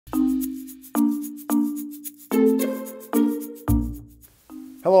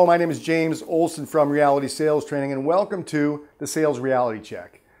Hello, my name is James Olson from Reality Sales Training, and welcome to the Sales Reality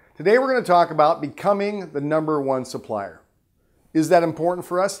Check. Today we're going to talk about becoming the #1 supplier. Is that important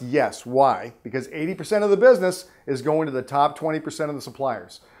for us? Yes. Why? Because 80% of the business is going to the top 20% of the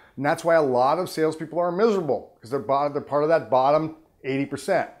suppliers. And that's why a lot of salespeople are miserable, because they're part of that bottom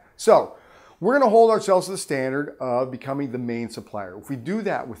 80%. So we're going to hold ourselves to the standard of becoming the main supplier. If we do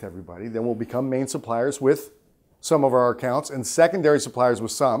that with everybody, then we'll become main suppliers with some of our accounts and secondary suppliers with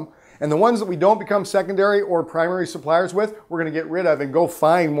some. And the ones that we don't become secondary or primary suppliers with, we're going to get rid of and go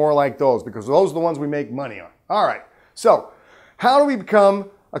find more like those, because those are the ones we make money on. All right. So how do we become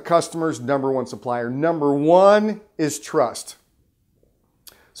a customer's #1 supplier? Number one is trust.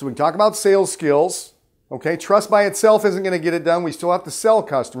 So we can talk about sales skills. Okay. Trust by itself isn't going to get it done. We still have to sell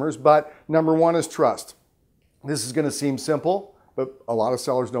customers, but number one is trust. This is going to seem simple, but a lot of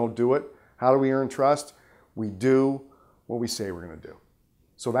sellers don't do it. How do we earn trust? We do what we say we're going to do.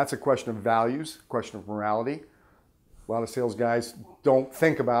 So that's a question of values, a question of morality. A lot of sales guys don't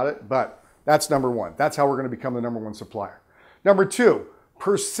think about it, but that's number one. That's how we're going to become the #1 supplier. Number two,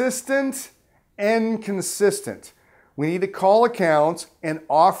 persistent and consistent. We need to call accounts and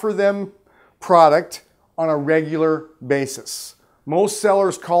offer them product on a regular basis. Most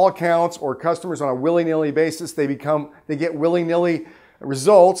sellers call accounts or customers on a willy-nilly basis. They get willy-nilly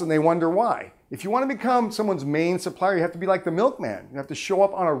results and they wonder why. If you want to become someone's main supplier, you have to be like the milkman. You have to show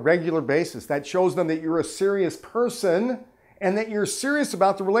up on a regular basis. That shows them that you're a serious person and that you're serious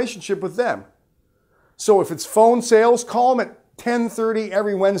about the relationship with them. So if it's phone sales, call them at 10:30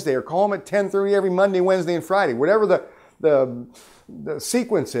 every Wednesday, or call them at 10:30 every Monday, Wednesday, and Friday. Whatever the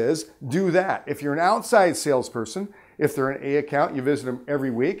sequence is, do that. If you're an outside salesperson, if they're an A account, you visit them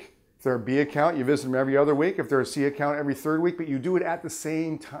every week. If they're a B account, you visit them every other week. If they're a C account, every third week, but you do it at the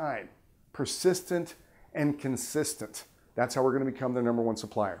same time. Persistent and consistent. That's how we're going to become the #1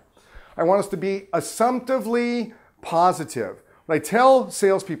 supplier. I want us to be assumptively positive. What I tell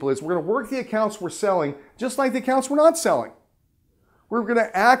salespeople is we're going to work the accounts we're selling just like the accounts we're not selling. We're going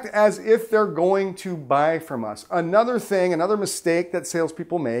to act as if they're going to buy from us. Another mistake that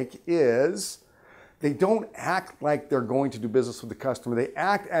salespeople make is they don't act like they're going to do business with the customer. They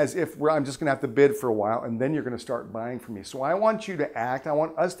act as if I'm just going to have to bid for a while and then you're going to start buying from me. So I want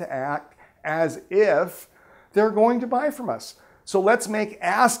us to act as if they're going to buy from us. So let's make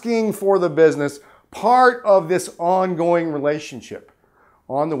asking for the business part of this ongoing relationship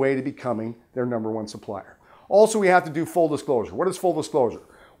on the way to becoming their #1 supplier. Also, we have to do full disclosure. What is full disclosure?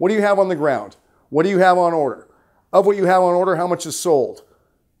 What do you have on the ground? What do you have on order? Of what you have on order, how much is sold?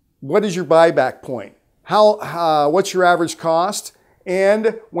 What is your buyback point? What's your average cost?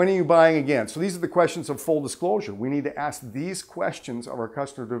 And when are you buying again? So these are the questions of full disclosure. We need to ask these questions of our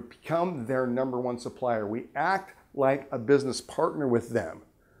customer to become their #1 supplier. We act like a business partner with them.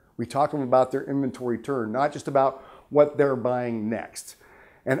 We talk to them about their inventory turn, not just about what they're buying next.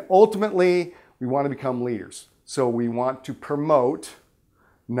 And ultimately, we want to become leaders. So we want to promote,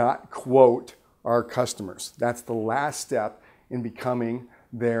 not quote, our customers. That's the last step in becoming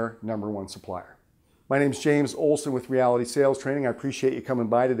their #1 supplier. My name is James Olson with Reality Sales Training. I appreciate you coming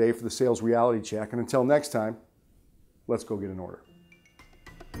by today for the Sales Reality Check. And until next time, let's go get an order.